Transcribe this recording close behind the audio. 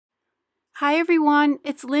Hi everyone,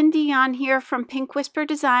 it's Lindy on here from Pink Whisper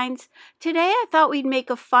Designs. Today I thought we'd make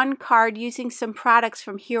a fun card using some products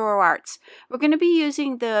from Hero Arts. We're going to be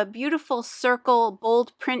using the beautiful circle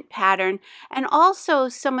bold print pattern and also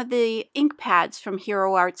some of the ink pads from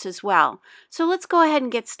Hero Arts as well. So let's go ahead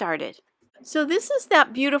and get started. So this is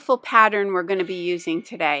that beautiful pattern we're going to be using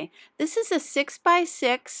today. This is a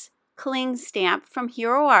 6x6 cling stamp from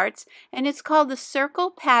Hero Arts and it's called the Circle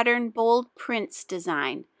Pattern Bold Prints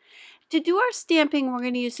Design. To do our stamping, we're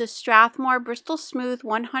going to use a Strathmore Bristol Smooth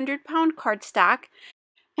 100-pound cardstock,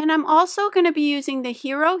 and I'm also going to be using the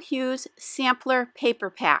Hero Hues Sampler Paper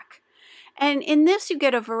Pack. And in this, you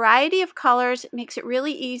get a variety of colors. It makes it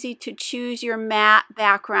really easy to choose your matte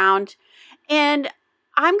background. And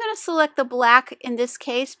I'm going to select the black in this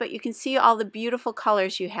case, but you can see all the beautiful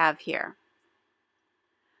colors you have here.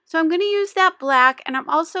 So I'm going to use that black, and I'm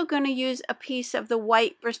also going to use a piece of the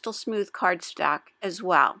white Bristol Smooth cardstock as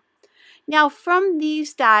well. Now from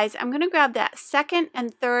these dies, I'm going to grab that second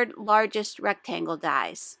and third largest rectangle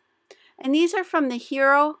dies. And these are from the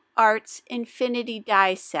Hero Arts Infinity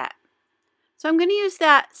die set. So I'm going to use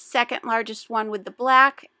that second largest one with the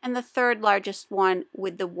black and the third largest one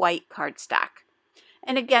with the white cardstock.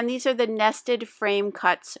 And again, these are the nested frame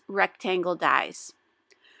cuts rectangle dies.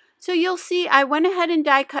 So you'll see I went ahead and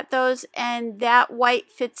die cut those, and that white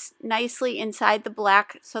fits nicely inside the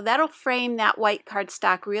black, so that'll frame that white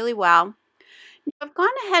cardstock really well. Now I've gone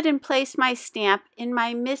ahead and placed my stamp in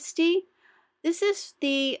my Misti. This is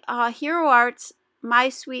the Hero Arts My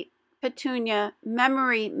Sweet Petunia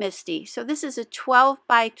Memory Misti. So this is a 12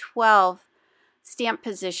 by 12 stamp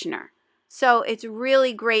positioner. So it's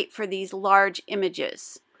really great for these large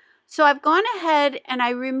images. So I've gone ahead and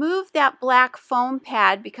I removed that black foam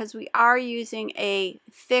pad because we are using a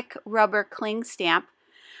thick rubber cling stamp.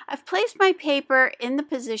 I've placed my paper in the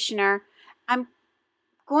positioner. I'm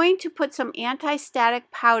going to put some anti-static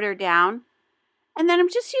powder down, and then I'm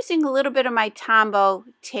just using a little bit of my Tombow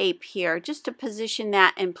tape here just to position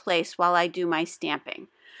that in place while I do my stamping.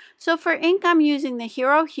 So for ink, I'm using the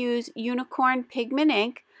Hero Hues Unicorn Pigment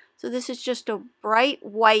ink. So this is just a bright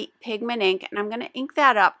white pigment ink, and I'm going to ink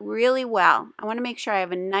that up really well. I want to make sure I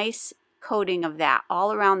have a nice coating of that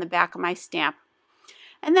all around the back of my stamp.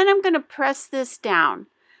 And then I'm going to press this down.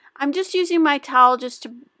 I'm just using my towel just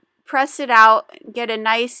to press it out, get a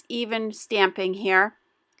nice even stamping here.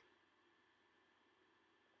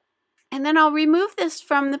 And then I'll remove this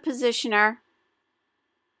from the positioner.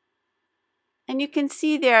 And you can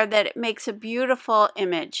see there that it makes a beautiful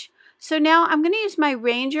image. So now I'm going to use my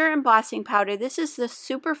Ranger embossing powder. This is the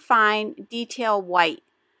super fine detail white.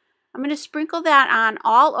 I'm going to sprinkle that on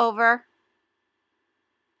all over.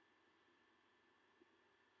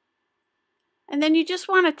 And then you just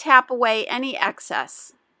want to tap away any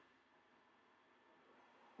excess.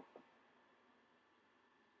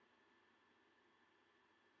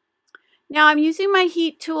 Now I'm using my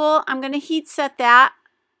heat tool. I'm going to heat set that.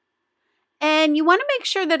 And you want to make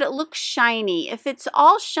sure that it looks shiny. If it's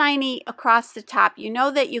all shiny across the top, you know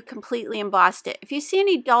that you completely embossed it. If you see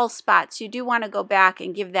any dull spots, you do want to go back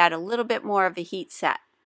and give that a little bit more of a heat set.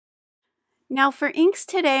 Now for inks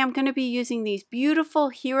today, I'm going to be using these beautiful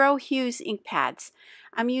Hero Hues ink pads.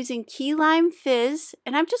 I'm using Key Lime Fizz,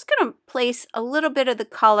 and I'm just going to place a little bit of the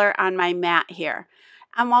color on my mat here.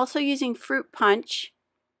 I'm also using Fruit Punch,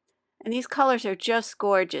 and these colors are just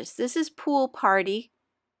gorgeous. This is Pool Party,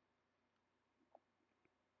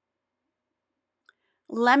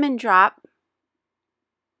 Lemon Drop,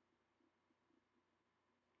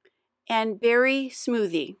 and Berry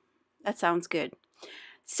Smoothie. That sounds good.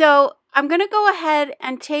 So I'm going to go ahead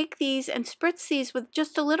and take these and spritz these with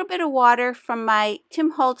just a little bit of water from my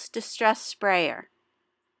Tim Holtz Distress Sprayer.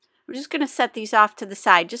 I'm just going to set these off to the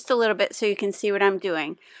side just a little bit so you can see what I'm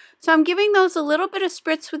doing. So I'm giving those a little bit of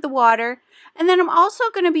spritz with the water, and then I'm also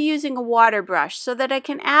going to be using a water brush so that I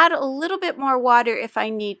can add a little bit more water if I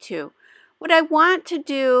need to. What I want to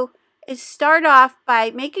do is start off by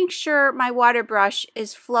making sure my water brush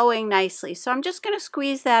is flowing nicely. So I'm just going to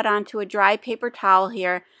squeeze that onto a dry paper towel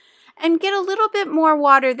here and get a little bit more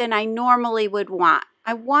water than I normally would want.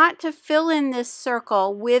 I want to fill in this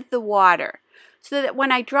circle with the water so that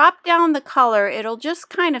when I drop down the color, it'll just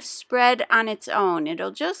kind of spread on its own. It'll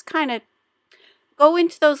just kind of go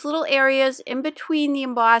into those little areas in between the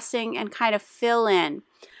embossing and kind of fill in.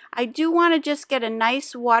 I do want to just get a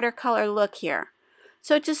nice watercolor look here.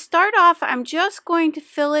 So to start off, I'm just going to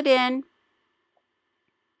fill it in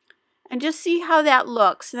and just see how that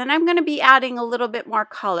looks. Then I'm going to be adding a little bit more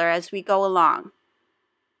color as we go along.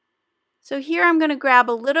 So here I'm going to grab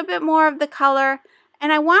a little bit more of the color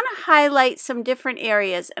And I want to highlight some different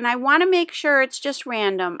areas, and I want to make sure it's just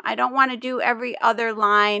random. I don't want to do every other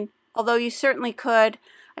line, although you certainly could.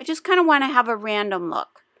 I just kind of want to have a random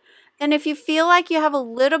look. Then if you feel like you have a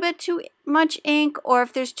little bit too much ink, or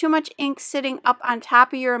if there's too much ink sitting up on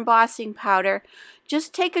top of your embossing powder,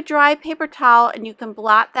 just take a dry paper towel and you can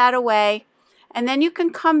blot that away. And then you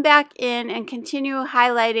can come back in and continue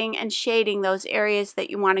highlighting and shading those areas that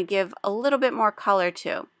you want to give a little bit more color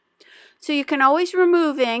to. So you can always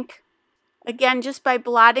remove ink, again, just by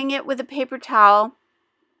blotting it with a paper towel.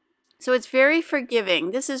 So it's very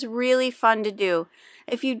forgiving. This is really fun to do.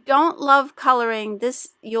 If you don't love coloring,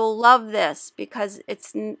 you'll love this because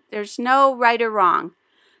there's no right or wrong.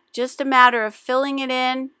 Just a matter of filling it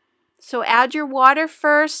in. So add your water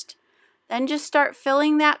first, then just start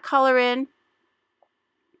filling that color in.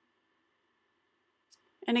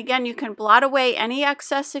 And again, you can blot away any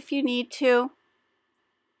excess if you need to.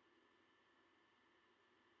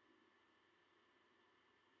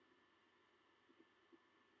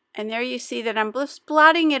 And there you see that I'm just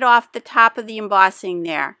blotting it off the top of the embossing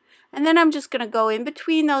there. And then I'm just going to go in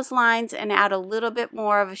between those lines and add a little bit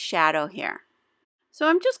more of a shadow here. So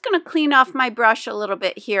I'm just going to clean off my brush a little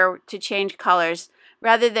bit here to change colors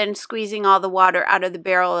rather than squeezing all the water out of the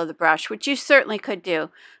barrel of the brush, which you certainly could do.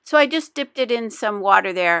 So I just dipped it in some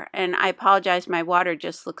water there, and I apologize, my water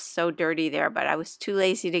just looks so dirty there, but I was too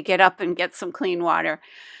lazy to get up and get some clean water.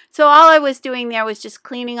 So all I was doing there was just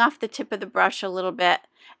cleaning off the tip of the brush a little bit.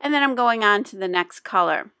 And then I'm going on to the next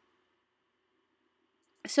color.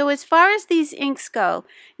 So as far as these inks go,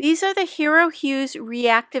 these are the Hero Hues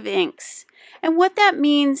Reactive Inks. And what that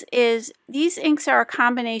means is these inks are a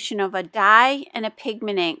combination of a dye and a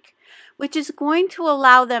pigment ink, which is going to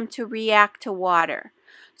allow them to react to water.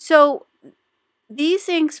 So these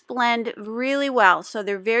inks blend really well, so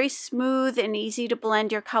they're very smooth and easy to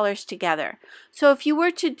blend your colors together. So if you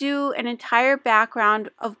were to do an entire background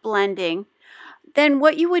of blending, then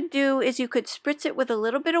what you would do is you could spritz it with a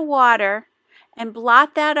little bit of water and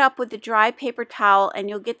blot that up with a dry paper towel, and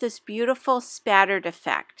you'll get this beautiful spattered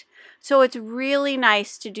effect. So it's really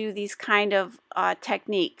nice to do these kind of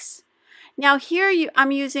techniques. Now here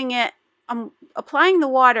I'm applying the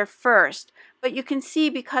water first, but you can see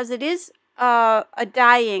because it is a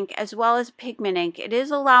dye ink as well as pigment ink, it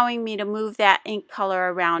is allowing me to move that ink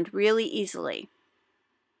color around really easily.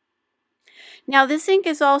 Now this ink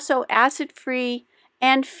is also acid-free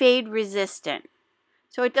and fade-resistant.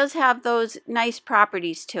 So it does have those nice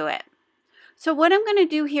properties to it. So what I'm going to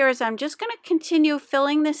do here is I'm just going to continue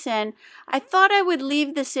filling this in. I thought I would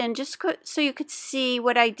leave this in just so you could see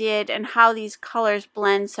what I did and how these colors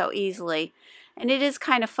blend so easily. And it is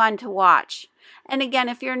kind of fun to watch. And again,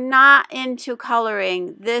 if you're not into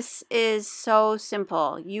coloring, this is so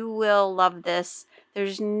simple. You will love this.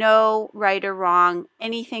 There's no right or wrong.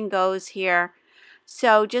 Anything goes here.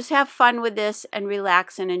 So just have fun with this and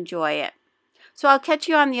relax and enjoy it. So I'll catch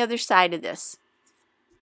you on the other side of this.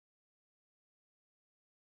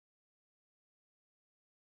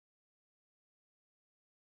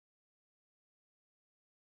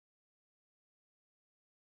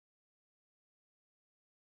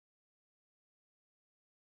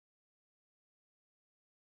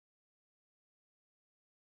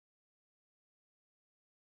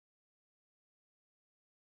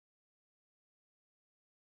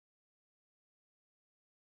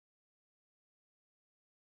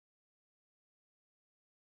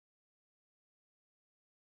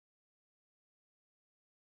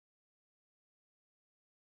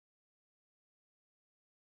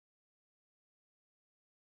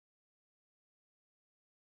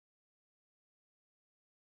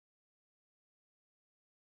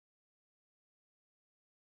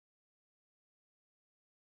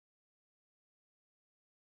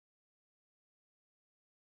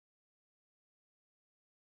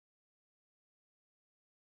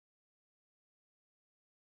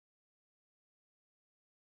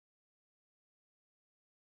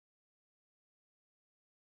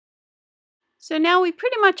 So now we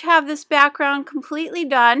pretty much have this background completely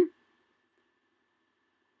done.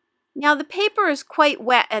 Now the paper is quite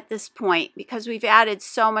wet at this point because we've added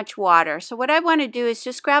so much water. So what I want to do is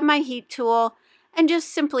just grab my heat tool and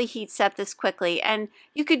just simply heat set this quickly. And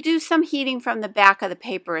you could do some heating from the back of the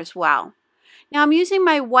paper as well. Now I'm using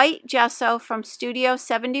my white gesso from Studio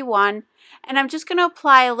 71, and I'm just going to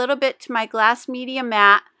apply a little bit to my glass media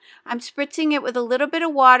mat. I'm spritzing it with a little bit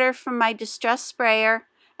of water from my distress sprayer,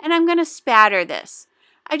 and I'm going to spatter this.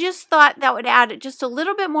 I just thought that would add just a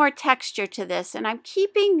little bit more texture to this, and I'm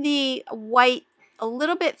keeping the white a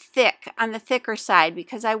little bit thick on the thicker side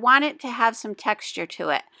because I want it to have some texture to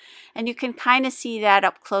it. And you can kind of see that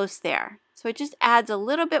up close there. So it just adds a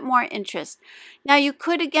little bit more interest. Now you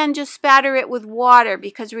could again just spatter it with water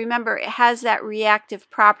because remember it has that reactive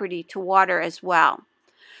property to water as well.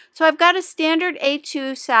 So I've got a standard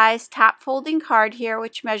A2 size top folding card here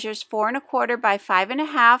which measures 4 1/4 by 5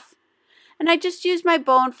 1/2. And I just use my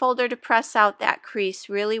bone folder to press out that crease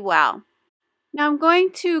really well. Now I'm going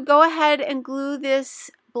to go ahead and glue this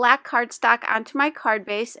black cardstock onto my card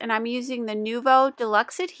base, and I'm using the Nuvo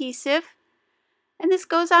Deluxe Adhesive. And this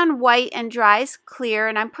goes on white and dries clear,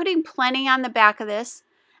 and I'm putting plenty on the back of this.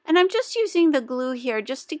 And I'm just using the glue here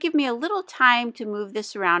just to give me a little time to move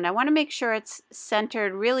this around. I want to make sure it's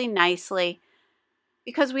centered really nicely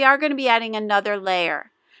because we are going to be adding another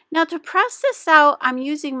layer. Now to press this out, I'm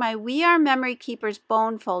using my We Are Memory Keepers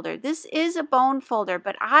bone folder. This is a bone folder,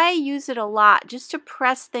 but I use it a lot just to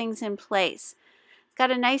press things in place. It's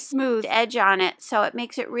got a nice smooth edge on it, so it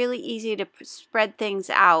makes it really easy to spread things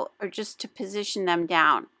out or just to position them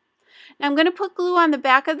down. Now I'm going to put glue on the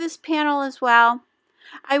back of this panel as well.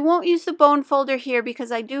 I won't use the bone folder here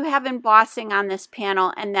because I do have embossing on this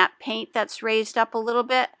panel and that paint that's raised up a little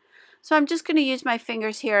bit. So I'm just going to use my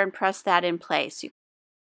fingers here and press that in place.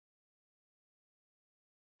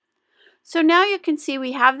 So now you can see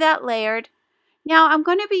we have that layered. Now I'm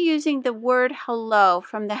going to be using the word hello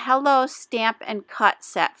from the Hello Stamp and Cut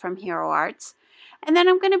set from Hero Arts. And then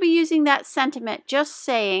I'm going to be using that sentiment, just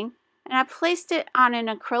saying, and I placed it on an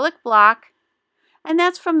acrylic block. And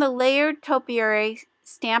that's from the Layered Topiary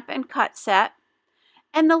Stamp and Cut set.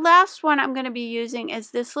 And the last one I'm going to be using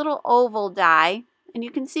is this little oval die. And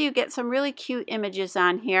you can see you get some really cute images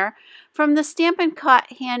on here from the Stamp and Cut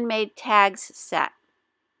Handmade Tags set.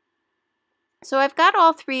 So I've got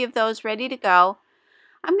all three of those ready to go.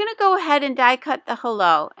 I'm going to go ahead and die cut the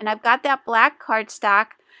hello, and I've got that black cardstock,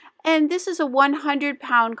 and this is a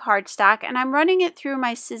 100-pound cardstock, and I'm running it through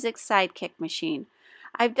my Sizzix Sidekick machine.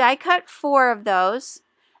 I've die cut 4 of those,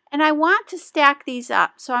 and I want to stack these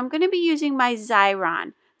up, so I'm going to be using my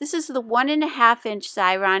Xyron. This is the 1.5-inch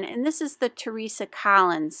Xyron, and this is the Teresa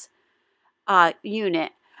Collins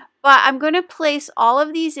unit. But I'm going to place all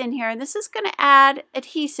of these in here, and this is going to add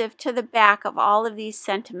adhesive to the back of all of these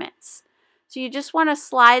sentiments. So you just want to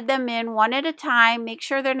slide them in one at a time, make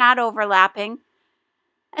sure they're not overlapping.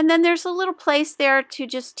 And then there's a little place there to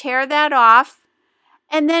just tear that off.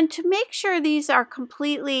 And then to make sure these are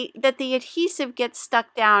completely, that the adhesive gets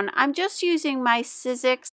stuck down, I'm just using my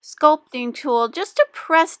Sizzix sculpting tool just to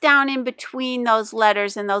press down in between those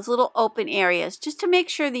letters and those little open areas, just to make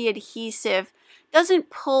sure the adhesive doesn't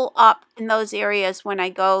pull up in those areas when I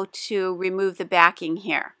go to remove the backing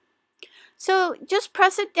here. So just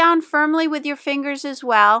press it down firmly with your fingers as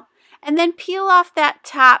well, and then peel off that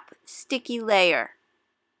top sticky layer.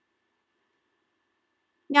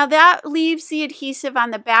 Now that leaves the adhesive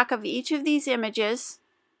on the back of each of these images,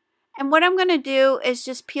 and what I'm going to do is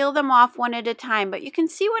just peel them off one at a time. But you can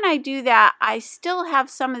see when I do that, I still have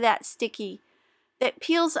some of that sticky that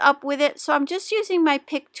peels up with it. So I'm just using my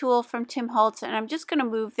pick tool from Tim Holtz, and I'm just going to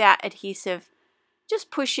move that adhesive,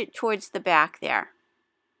 just push it towards the back there.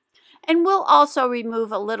 And we'll also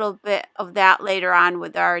remove a little bit of that later on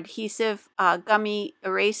with our adhesive gummy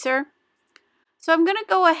eraser. So I'm going to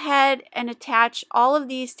go ahead and attach all of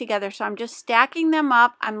these together. So I'm just stacking them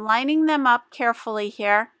up. I'm lining them up carefully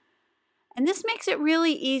here. And this makes it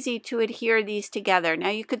really easy to adhere these together. Now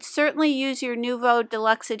you could certainly use your Nuvo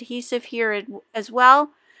Deluxe adhesive here as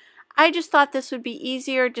well. I just thought this would be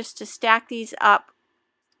easier just to stack these up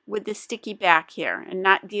with the sticky back here and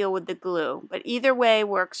not deal with the glue. But either way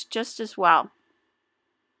works just as well.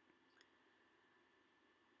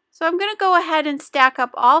 So I'm going to go ahead and stack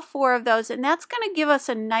up all 4 of those, and that's going to give us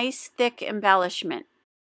a nice thick embellishment.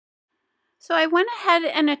 So I went ahead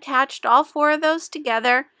and attached all 4 of those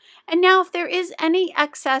together. And now if there is any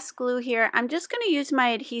excess glue here, I'm just going to use my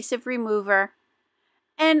adhesive remover.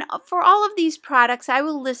 And for all of these products, I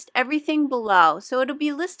will list everything below. So it'll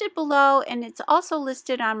be listed below, and it's also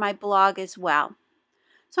listed on my blog as well.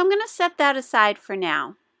 So I'm going to set that aside for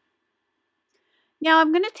now. Now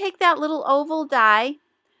I'm going to take that little oval die.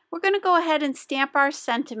 We're going to go ahead and stamp our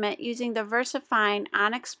sentiment using the VersaFine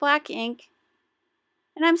Onyx Black ink.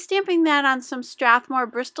 And I'm stamping that on some Strathmore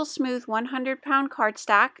Bristol Smooth 100-pound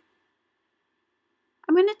cardstock.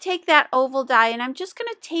 I'm going to take that oval die and I'm just going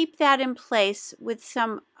to tape that in place with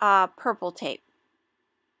some purple tape.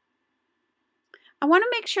 I want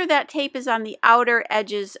to make sure that tape is on the outer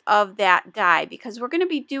edges of that die because we're going to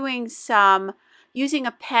be doing using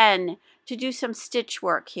a pen to do some stitch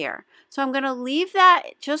work here. So I'm going to leave that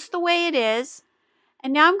just the way it is.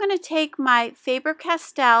 And now I'm going to take my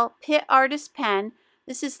Faber-Castell Pitt Artist pen.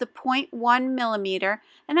 This is the 0.1 millimeter,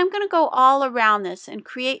 and I'm going to go all around this and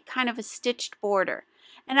create kind of a stitched border.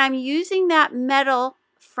 And I'm using that metal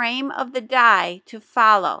frame of the die to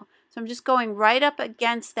follow. So I'm just going right up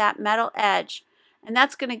against that metal edge, and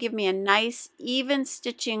that's going to give me a nice even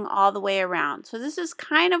stitching all the way around. So this is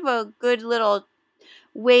kind of a good little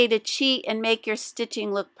way to cheat and make your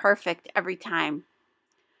stitching look perfect every time.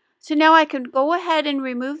 So now I can go ahead and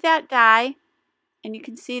remove that die, and you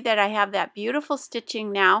can see that I have that beautiful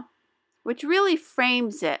stitching now, which really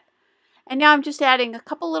frames it. And now I'm just adding a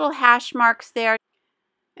couple little hash marks there,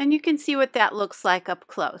 and you can see what that looks like up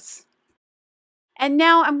close. And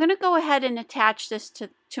now I'm going to go ahead and attach this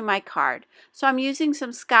to my card. So I'm using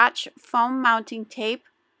some Scotch foam mounting tape,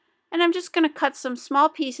 and I'm just going to cut some small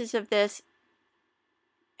pieces of this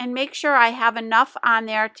and make sure I have enough on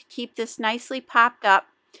there to keep this nicely popped up.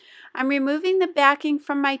 I'm removing the backing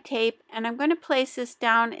from my tape, and I'm going to place this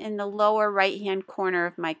down in the lower right hand corner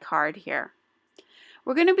of my card here.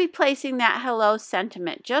 We're going to be placing that hello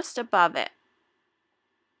sentiment just above it.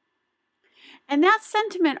 And that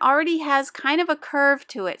sentiment already has kind of a curve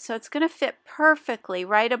to it, so it's going to fit perfectly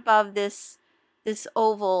right above this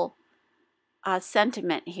oval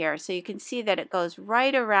sentiment here. So you can see that it goes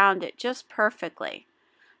right around it just perfectly.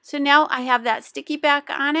 So now I have that sticky back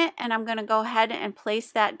on it, and I'm going to go ahead and place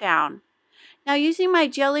that down. Now using my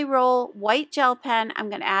Jelly Roll white gel pen, I'm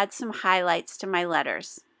going to add some highlights to my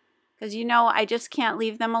letters. Because you know I just can't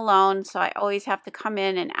leave them alone, so I always have to come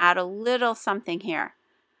in and add a little something here.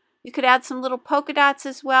 You could add some little polka dots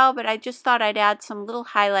as well, but I just thought I'd add some little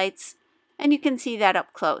highlights, and you can see that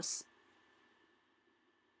up close.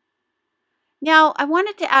 Now, I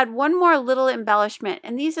wanted to add one more little embellishment,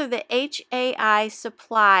 and these are the HAI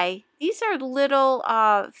Supply. These are little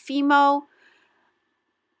Fimo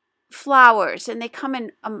flowers, and they come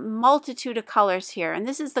in a multitude of colors here. And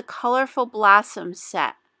this is the Colorful Blossom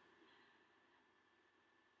set.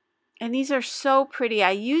 And these are so pretty.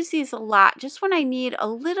 I use these a lot just when I need a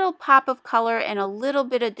little pop of color and a little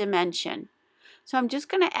bit of dimension. So I'm just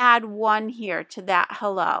going to add one here to that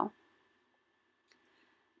hello.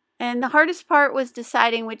 And the hardest part was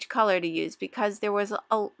deciding which color to use, because there were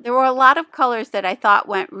a lot of colors that I thought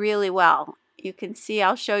went really well. You can see,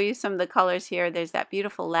 I'll show you some of the colors here. There's that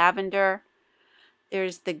beautiful lavender.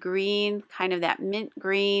 There's the green, kind of that mint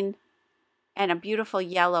green, and a beautiful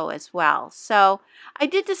yellow as well. So I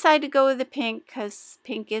did decide to go with the pink because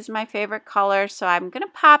pink is my favorite color. So I'm going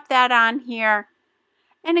to pop that on here.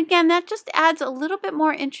 And again, that just adds a little bit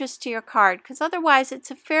more interest to your card, because otherwise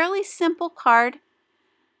it's a fairly simple card.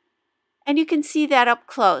 And you can see that up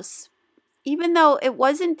close. Even though it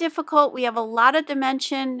wasn't difficult, we have a lot of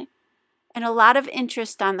dimension and a lot of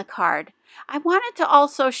interest on the card. I wanted to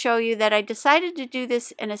also show you that I decided to do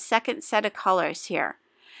this in a second set of colors here.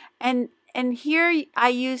 And here I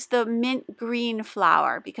used the mint green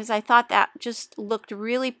flower because I thought that just looked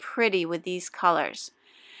really pretty with these colors.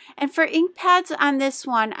 And for ink pads on this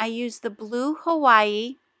one, I used the blue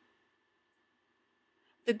Hawaii,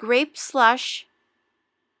 the grape slush,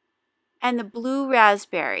 and the blue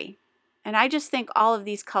raspberry. And I just think all of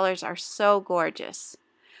these colors are so gorgeous.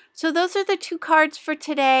 So those are the two cards for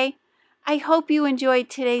today. I hope you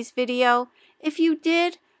enjoyed today's video. If you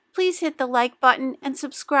did, please hit the like button and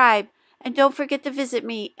subscribe. And don't forget to visit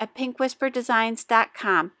me at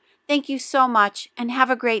pinkwhisperdesigns.com. Thank you so much and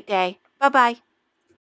have a great day. Bye-bye.